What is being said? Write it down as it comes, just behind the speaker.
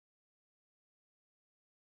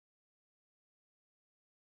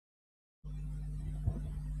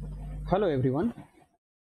Hello everyone.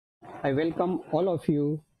 I welcome all of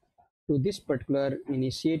you to this particular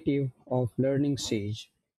initiative of Learning Sage.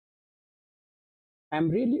 I'm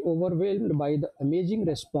really overwhelmed by the amazing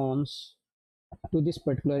response to this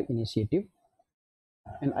particular initiative,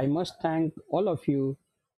 and I must thank all of you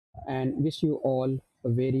and wish you all a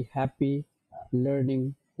very happy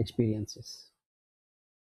learning experiences.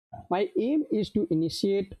 My aim is to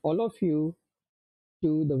initiate all of you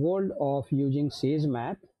to the world of using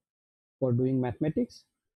SageMath for doing mathematics,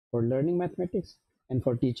 for learning mathematics, and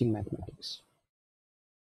for teaching mathematics.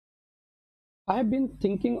 I have been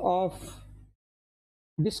thinking of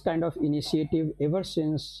this kind of initiative ever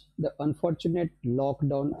since the unfortunate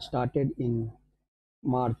lockdown started in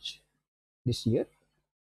March this year,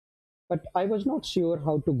 but I was not sure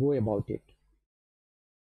how to go about it.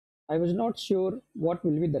 I was not sure what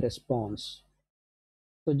will be the response.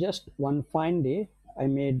 So just one fine day, I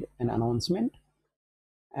made an announcement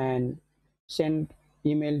and sent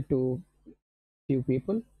email to few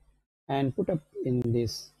people and put up in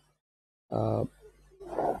this uh,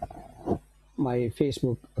 my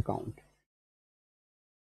Facebook account.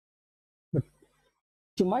 But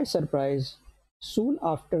to my surprise, soon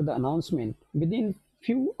after the announcement, within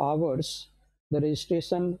few hours, the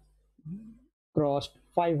registration crossed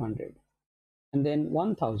 500 and then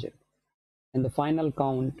 1000, and the final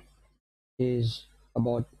count is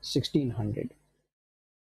about 1600.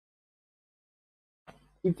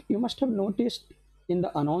 If you must have noticed in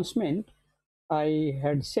the announcement, I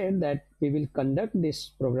had said that we will conduct this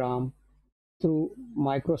program through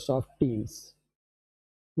Microsoft Teams,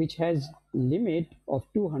 which has limit of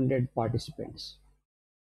 200 participants.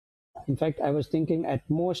 In fact, I was thinking at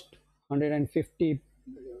most 150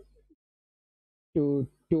 to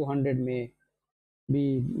 200 may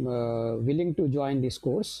be willing to join this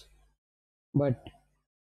course, but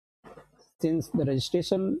since the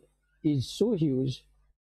registration is so huge,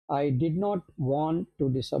 I did not want to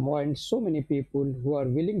disappoint so many people who are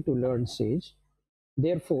willing to learn Sage.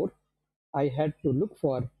 Therefore, I had to look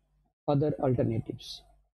for other alternatives.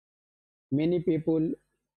 Many people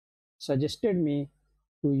suggested me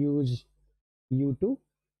to use YouTube,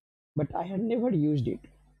 but I had never used it,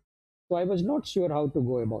 so I was not sure how to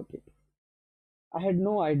go about it. I had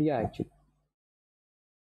no idea actually,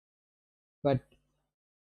 but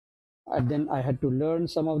then I had to learn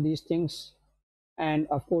some of these things, and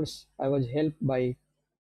of course, I was helped by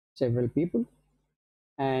several people,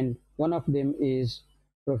 and one of them is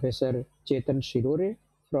Professor Chetan Shirore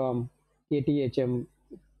from KTHM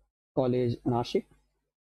College, Nashik.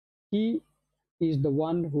 He is the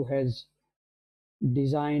one who has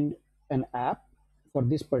designed an app for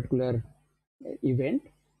this particular event,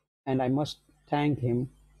 and I must thank him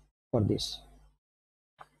for this.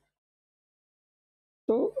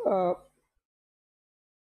 So,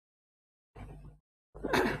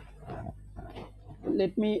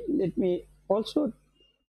 let me also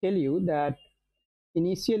tell you that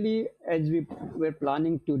initially, as we were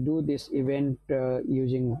planning to do this event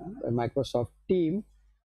using Microsoft Team,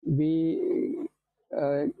 we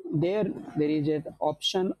there is an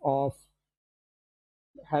option of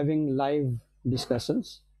having live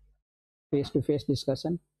discussions, face-to-face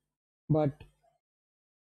discussion. But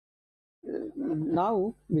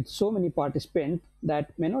now, with so many participants,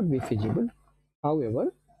 that may not be feasible.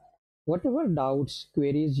 However, whatever doubts,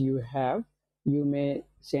 queries you have, you may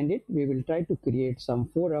send it. We will try to create some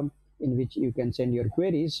forum in which you can send your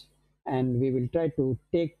queries, and we will try to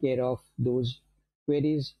take care of those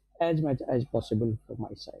queries as much as possible from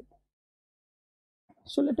my side.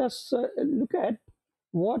 So let us look at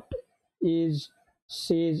what is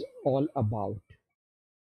SAGE all about.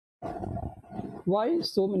 Why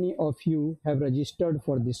so many of you have registered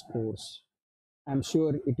for this course? I'm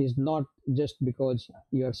sure it is not just because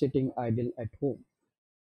you are sitting idle at home.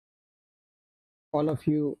 All of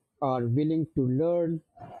you are willing to learn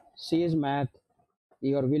SageMath.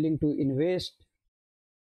 You are willing to invest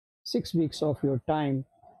 6 weeks of your time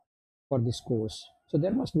for this course. So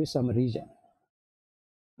there must be some reason.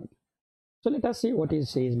 So let us see what is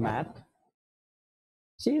SageMath.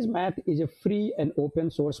 SageMath is a free and open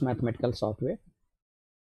source mathematical software.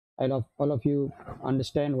 All of you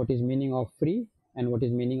understand what is meaning of free and what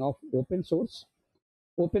is meaning of open source.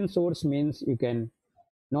 Open source means you can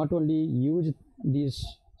not only use this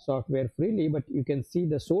software freely, but you can see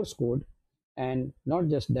the source code, and not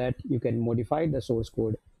just that, you can modify the source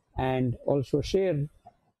code and also share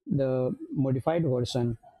the modified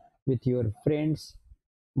version with your friends,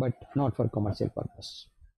 but not for commercial purpose.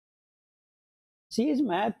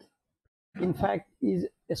 SageMath, in fact, is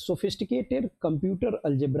a sophisticated computer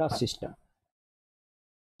algebra system,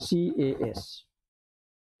 CAS.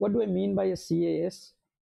 What do I mean by a CAS?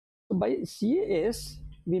 So by CAS,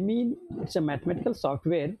 we mean it's a mathematical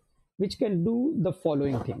software which can do the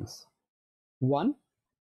following things. One,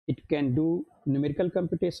 it can do numerical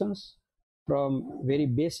computations from very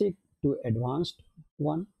basic to advanced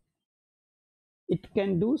one. It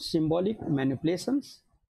can do symbolic manipulations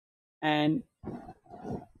and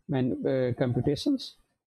computations.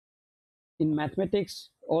 In mathematics,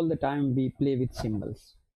 all the time we play with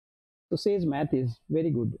symbols. So SageMath is very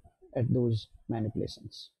good at those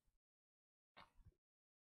manipulations.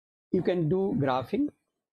 You can do graphing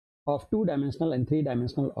of two-dimensional and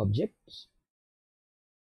three-dimensional objects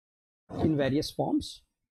in various forms.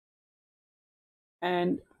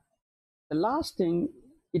 And the last thing,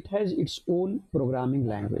 it has its own programming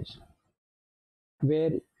language,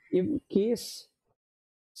 where in case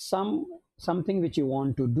something which you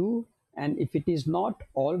want to do, and if it is not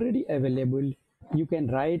already available, you can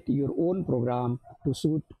write your own program to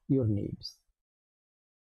suit your needs.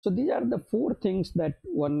 So these are the four things that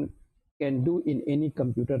one can do in any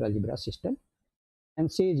computer algebra system,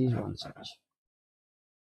 and Sage is one such.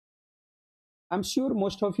 I'm sure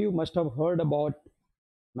most of you must have heard about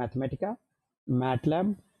Mathematica,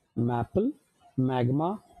 MATLAB, Maple,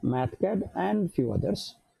 Magma, MathCAD, and few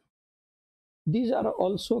others. These are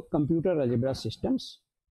also computer algebra systems,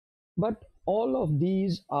 but all of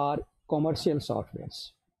these are commercial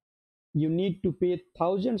softwares. You need to pay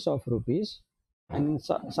thousands of rupees and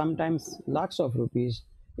sometimes lakhs of rupees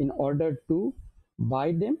in order to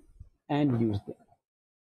buy them and use them.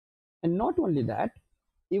 And not only that,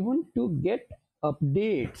 even to get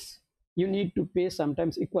updates, you need to pay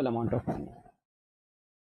sometimes equal amount of money.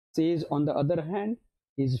 Sage, on the other hand,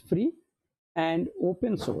 is free and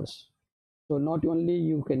open source. So not only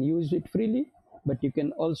you can use it freely, but you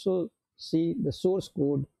can also see the source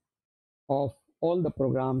code of all the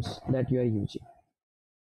programs that you are using.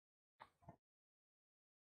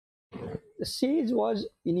 The Sage was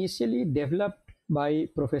initially developed by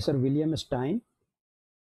Professor William Stein,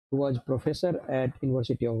 who was professor at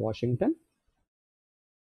University of Washington.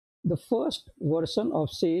 The first version of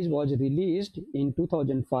Sage was released in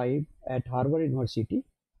 2005 at Harvard University,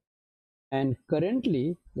 and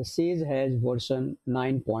currently the Sage has version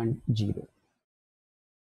 9.0.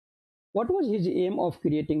 What was his aim of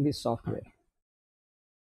creating this software?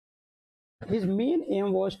 His main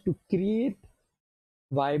aim was to create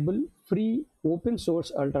viable, free, open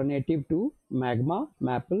source alternative to Magma,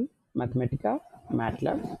 Maple, Mathematica,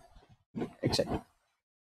 MATLAB, etc.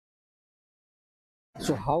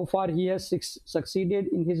 So how far he has succeeded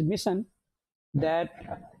in his mission, that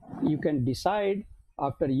you can decide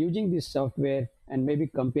after using this software and maybe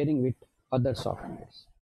comparing with other softwares.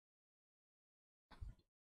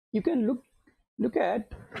 You can look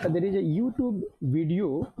at there is a YouTube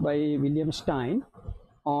video by William Stein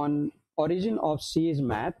on origin of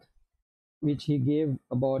SageMath, which he gave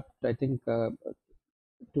about, I think,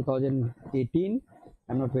 2018.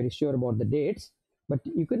 I'm not very sure about the dates, but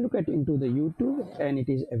you can look at into the YouTube and it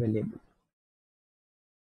is available,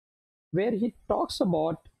 where he talks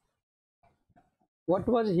about what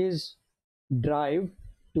was his drive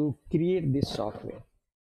to create this software.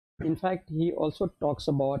 In fact, he also talks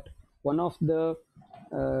about one of the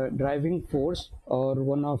driving force, or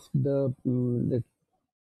one of the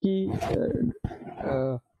key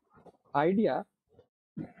idea,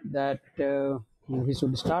 that he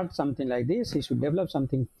should start something like this. He should develop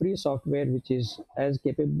something free software which is as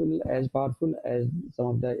capable, as powerful as some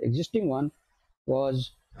of the existing one,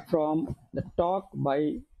 was from the talk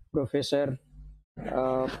by Professor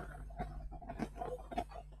uh,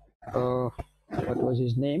 what was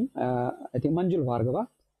his name? I think Manjul Bhargava.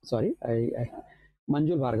 Sorry,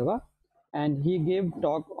 Manjul Bhargava, and he gave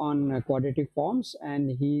talk on quadratic forms, and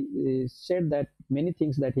he said that many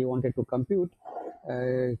things that he wanted to compute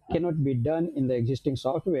cannot be done in the existing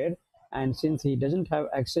software, and since he doesn't have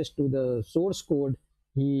access to the source code,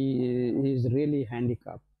 he is really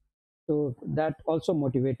handicapped. So that also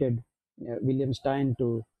motivated William Stein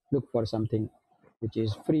to look for something which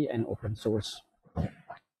is free and open source.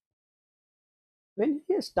 When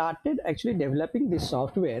he started actually developing this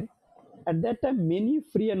software, at that time many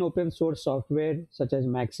free and open source software such as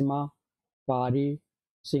Maxima, Pari,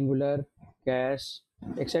 Singular, Cache,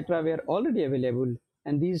 etc. were already available,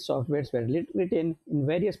 and these softwares were written in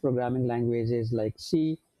various programming languages like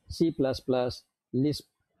C, C++, Lisp,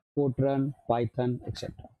 Fortran, Python,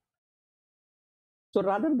 etc. So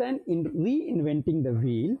rather than in reinventing the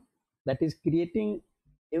wheel, that is creating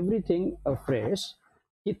everything afresh,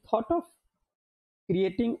 he thought of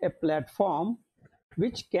creating a platform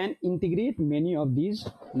which can integrate many of these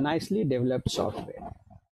nicely developed software.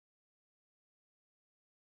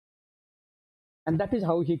 And that is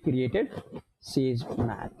how he created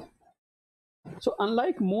SageMath. So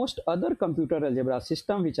unlike most other computer algebra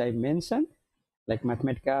system which I mentioned, like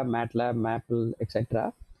Mathematica, MATLAB, Maple,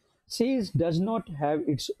 etc., Sage does not have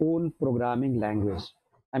its own programming language.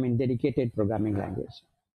 I mean, dedicated programming language.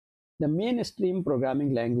 The mainstream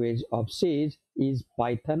programming language of Sage is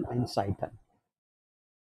Python and Cython.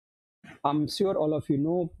 I'm sure all of you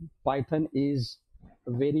know Python is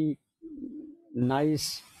very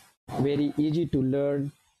nice, very easy to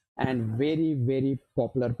learn, and very, very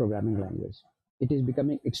popular programming language. It is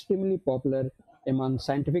becoming extremely popular among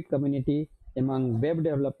scientific community, among web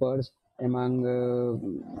developers, among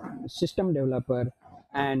system developer,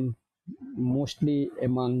 and mostly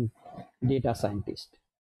among data scientists.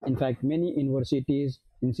 In fact, many universities,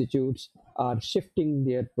 institutes are shifting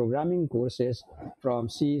their programming courses from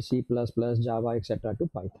C, C++, Java, etc. to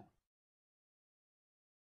Python.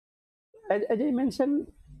 As I mentioned,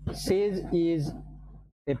 Sage is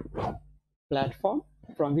a platform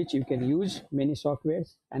from which you can use many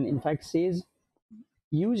softwares, and in fact, Sage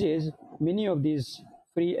uses many of these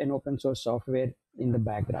free and open source software in the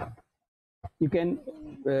background. You can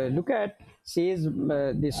look at Sage,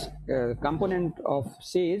 this component of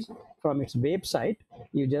Sage from its website.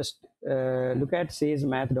 You just look at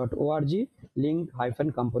sagemath.org, link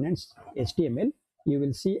hyphen components HTML. You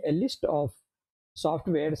will see a list of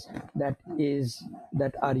softwares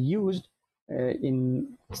that are used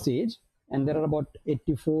in Sage, and there are about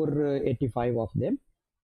 84, 85 of them.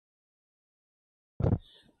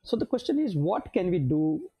 So the question is, what can we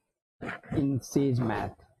do in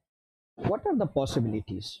SageMath? What are the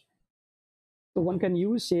possibilities? So one can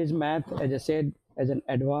use SageMath, as I said, as an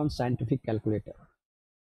advanced scientific calculator.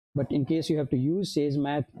 But in case you have to use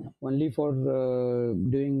SageMath only for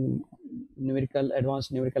doing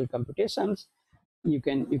advanced numerical computations, you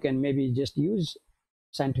can maybe just use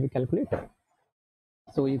scientific calculator.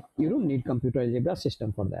 So you don't need computer algebra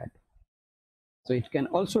system for that. So it can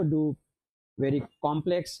also do very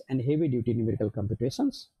complex and heavy duty numerical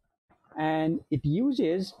computations. And it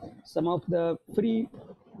uses some of the free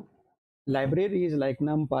libraries like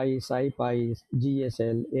NumPy, SciPy,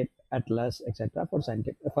 GSL, Atlas, etc.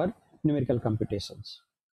 for numerical computations.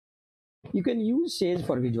 You can use Sage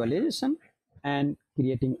for visualization and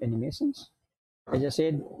creating animations. As I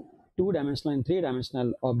said, two-dimensional and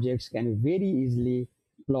three-dimensional objects can be very easily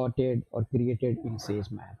plotted or created in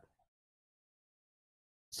SageMath.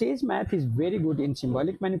 SageMath is very good in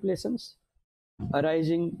symbolic manipulations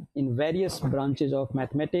arising in various branches of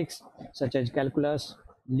mathematics such as calculus,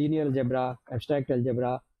 linear algebra, abstract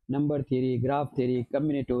algebra, number theory, graph theory,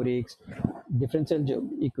 combinatorics,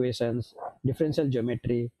 equations, differential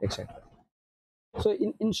geometry, etc. So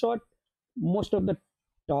in short, most of the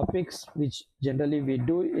topics which generally we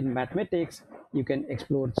do in mathematics, you can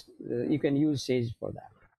explore, you can use Sage for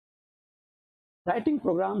that. Writing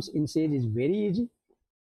programs in Sage is very easy.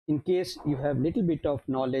 In case you have little bit of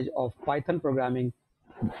knowledge of Python programming,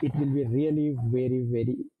 it will be really very,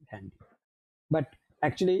 very handy. But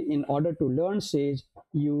actually, in order to learn Sage,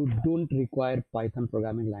 you don't require Python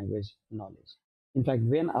programming language knowledge. In fact,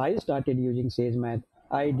 when I started using SageMath,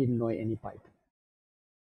 I didn't know any Python.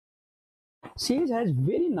 Sage has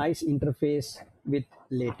very nice interface with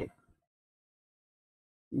LaTeX.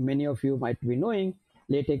 Many of you might be knowing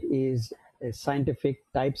LaTeX is a scientific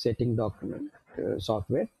typesetting document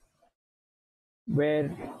software where,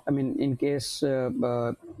 I mean, in case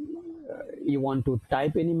you want to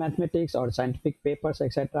type any mathematics or scientific papers,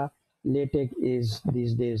 etc., LaTeX is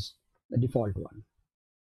these days the default one.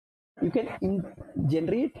 You can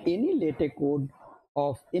generate any LaTeX code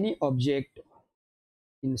of any object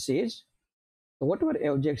in Sage. So whatever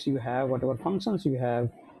objects you have, whatever functions you have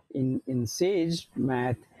in Sage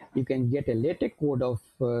Math, you can get a LaTeX code of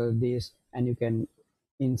this, and you can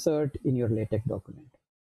insert in your LaTeX document.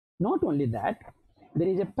 Not only that, there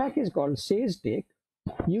is a package called SageTech.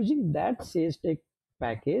 Using that SageTech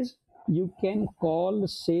package, you can call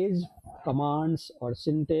Sage commands or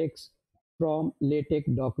syntax from LaTeX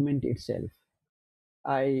document itself.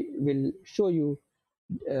 I will show you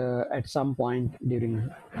at some point during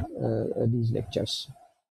these lectures.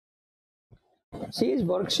 Sage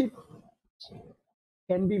worksheet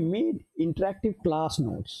can be made interactive class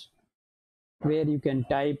notes where you can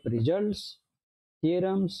type results,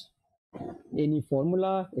 theorems, any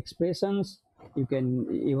formula, expressions. You can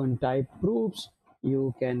even type proofs.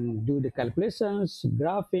 You can do the calculations,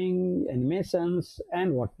 graphing, animations,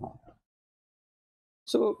 and whatnot.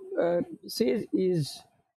 So Sage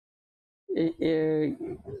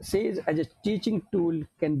Sage as a teaching tool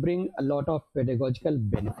can bring a lot of pedagogical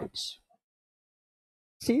benefits.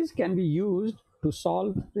 Sage can be used to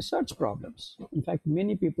solve research problems. In fact,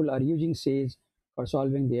 many people are using Sage for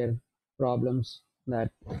solving their problems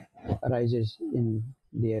that arises in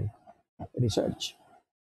their research.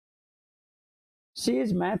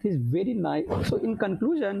 Sage Math is very nice. So, in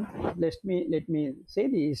conclusion, let me say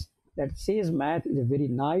this, that Sage Math is a very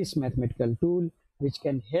nice mathematical tool which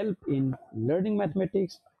can help in learning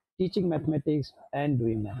mathematics, teaching mathematics, and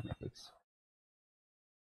doing mathematics.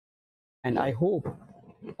 And I hope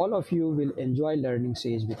all of you will enjoy learning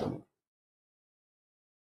Sage with me.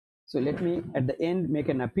 So let me at the end make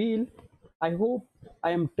an appeal. I hope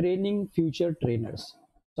I am training future trainers.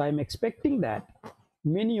 So I'm expecting that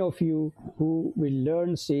many of you who will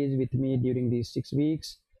learn Sage with me during these 6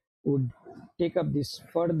 weeks would take up this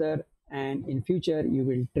further, and in future you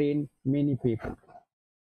will train many people.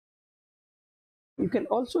 You can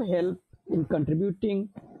also help in contributing,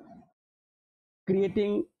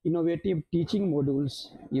 creating innovative teaching modules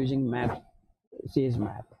using math, Sage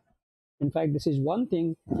Math. In fact, this is one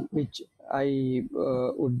thing which I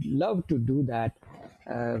would love to do, that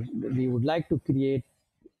we would like to create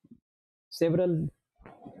several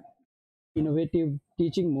innovative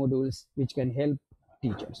teaching modules which can help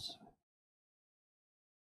teachers.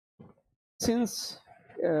 Since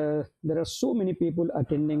there are so many people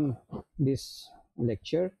attending this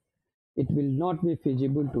lecture, it will not be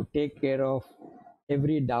feasible to take care of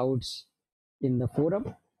every doubts in the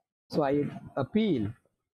forum. So I appeal,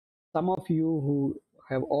 some of you who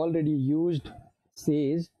have already used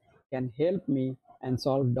Sage can help me and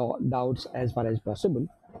solve doubts as far as possible.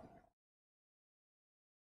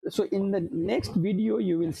 So in the next video,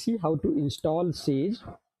 you will see how to install Sage,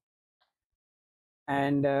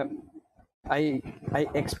 and I I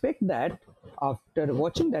expect that after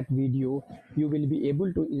watching that video, you will be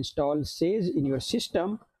able to install Sage in your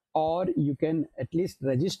system, or you can at least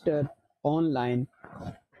register online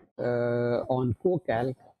on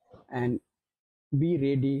CoCalc and be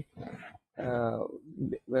ready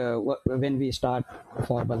when we start a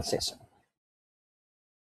formal session.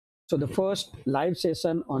 So the first live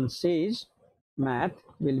session on Sage Math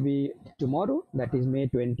will be tomorrow, that is May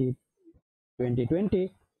 20,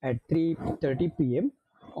 2020 at 3:30 p.m.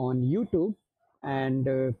 on YouTube, and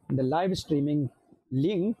the live streaming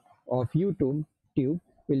link of YouTube tube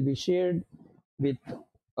will be shared with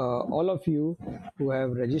all of you who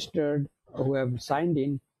have registered, who have signed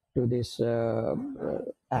in to this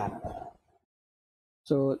app.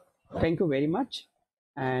 So thank you very much,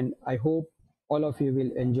 and I hope all of you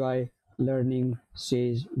will enjoy learning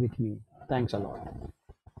Sage with me. Thanks a lot.